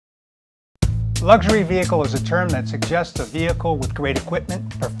Luxury vehicle is a term that suggests a vehicle with great equipment,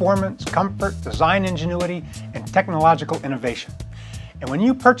 performance, comfort, design ingenuity, and technological innovation. And when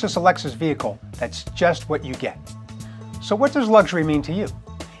you purchase a Lexus vehicle, that's just what you get. So what does luxury mean to you?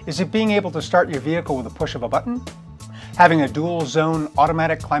 Is it being able to start your vehicle with a push of a button? Having a dual zone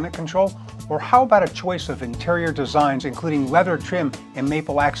automatic climate control? Or how about a choice of interior designs including leather trim and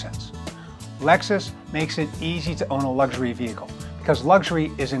maple accents? Lexus makes it easy to own a luxury vehicle because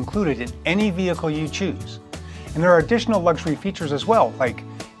luxury is included in any vehicle you choose. And there are additional luxury features as well, like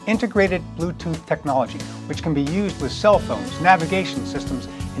integrated Bluetooth technology, which can be used with cell phones, navigation systems,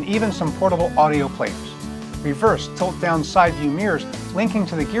 and even some portable audio players. Reverse tilt-down side view mirrors linking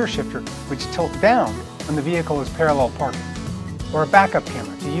to the gear shifter, which tilt down when the vehicle is parallel parking. Or a backup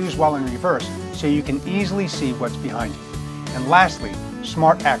camera to use while in reverse so you can easily see what's behind you. And lastly,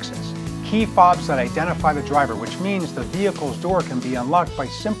 smart access. Key fobs that identify the driver, which means the vehicle's door can be unlocked by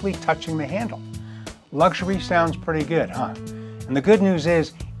simply touching the handle. Luxury sounds pretty good, huh? And the good news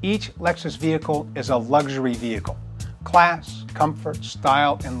is, each Lexus vehicle is a luxury vehicle. Class, comfort,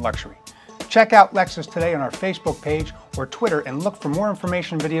 style, and luxury. Check out Lexus today on our Facebook page or Twitter and look for more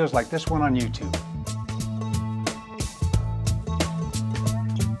information videos like this one on YouTube.